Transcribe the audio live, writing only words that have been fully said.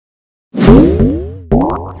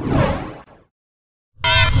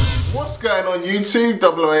What's going on YouTube?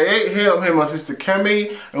 088 here. I'm here with my sister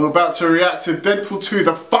Kemi, and we're about to react to Deadpool 2,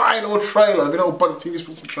 the final trailer. There's been a whole bunch of TV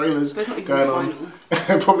sports and trailers going on.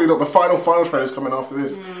 Probably not the final trailer's coming after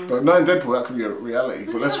this. But knowing Deadpool, that could be a reality.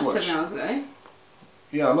 But let's watch. 7 hours ago.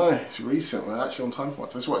 Yeah, I know. It's recent. We're actually on time for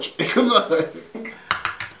it. Let's watch.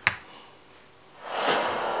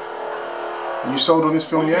 You sold on this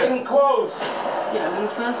film yet? Getting close. Yeah, when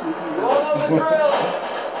this first one came Load up the drill.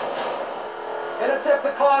 Intercept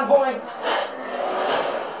the convoy.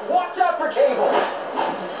 Watch out for cable.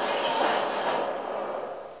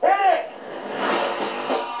 Hit it.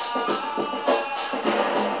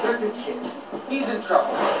 Where's this kid? He's in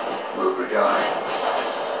trouble. Move or die.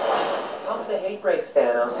 Pump the hate brakes,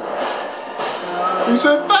 Thanos. You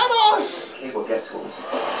said Thanos! Cable, get to him.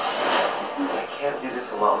 I can't do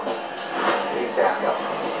this alone. I need backup.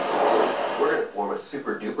 We're gonna form a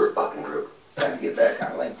super duper fucking group. It's time to get back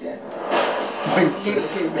on LinkedIn.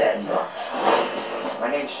 LinkedIn. Man, my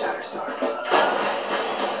name's Shatterstar.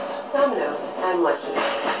 Domino, I'm Lucky.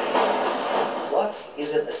 Luck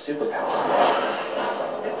isn't a superpower.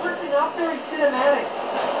 It's certainly not very cinematic.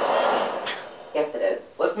 Yes, it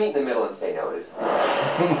is. Let's meet in the middle and say no, it is.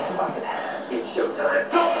 Fuck it. It's showtime.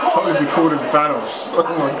 How would you call him Thanos? Oh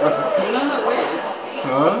my god. You know that weird?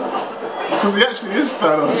 Huh? Because he actually is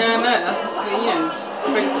Thanos. Yeah, I know.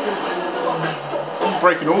 That's He's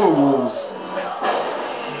breaking all the walls.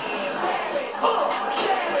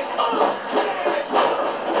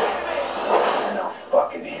 You're no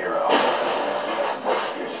fucking hero.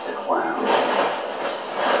 You're just a clown.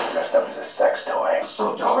 Dressed up as a sex toy.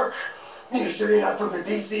 So dark. You sure you're not from the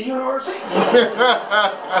DC universe?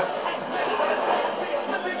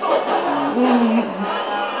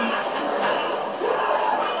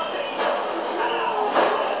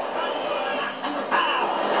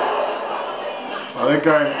 Oh, they're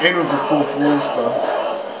going in with the fourth wall stuff.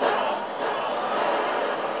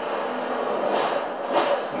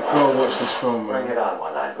 You gotta watch this film, man. Bring it on,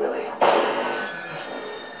 One-Eyed Willie.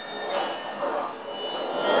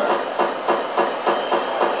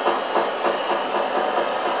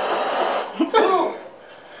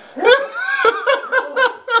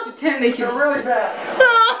 Pretend they can. They're really fast.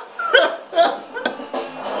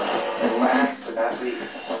 Last but not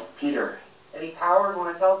least, Peter. Any power you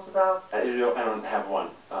want to tell us about? I don't have one.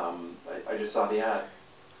 I just saw the ad.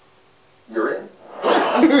 You're in.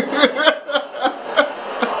 What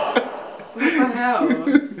the hell?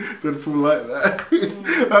 Deadpool like that.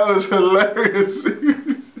 That was hilarious.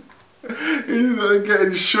 He's like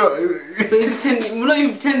getting shot. But you pretending, well, not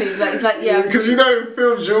even pretending, like, it's like, yeah. Because you know in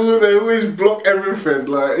films, they always block everything.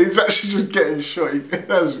 Like, he's actually just getting shot.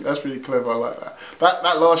 That's really clever. I like that.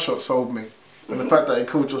 That last shot sold me. And the fact that he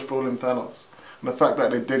called Josh Brolin Thanos. And the fact that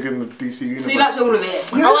they dig in the DC universe. So you liked all of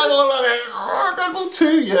it? I like all of it. Oh, Deadpool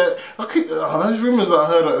 2, yeah. Those rumours that I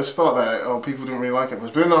heard at the start that people didn't really like it.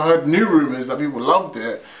 But then I heard new rumours that people loved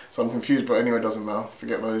it. So I'm confused, but anyway, it doesn't matter.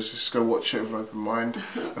 Forget those. Just go watch it with an open mind,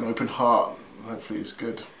 an open heart. Hopefully it's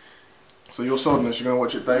good. So you're sold on this. You're going to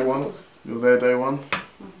watch it day one? You're there day one?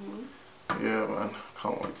 Yeah, man.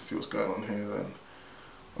 Can't wait to see what's going on here then.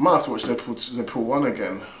 I might have to watch Deadpool 1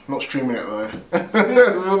 again. Not streaming it though.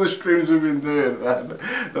 All the streams we've been doing, man.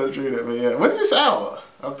 Not streaming it, but yeah. When is this out?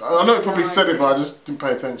 I know it probably said it, but I just didn't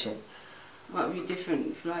pay attention. Might be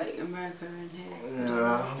different for like America and here.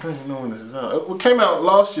 Yeah, I don't even know when this is out. It came out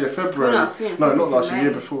last year, February. No, not last year,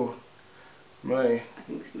 year before. May. I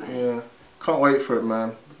think it's May. Yeah. Can't wait for it,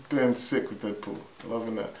 man. Doing sick with Deadpool.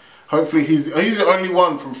 Loving it. Hopefully he's the only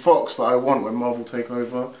one from Fox that I want when Marvel take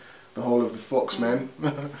over the whole of the Fox men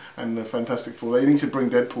and the Fantastic Four. They need to bring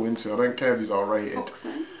Deadpool into it. I don't care if he's R-rated. Fox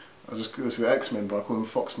men? I just this is the X-Men, but I call them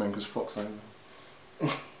Fox men because Fox own them.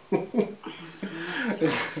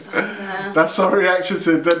 That's our reaction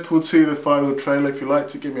to Deadpool 2, the final trailer. If you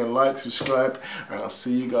liked it, give me a like, subscribe, and I'll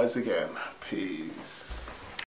see you guys again. Peace.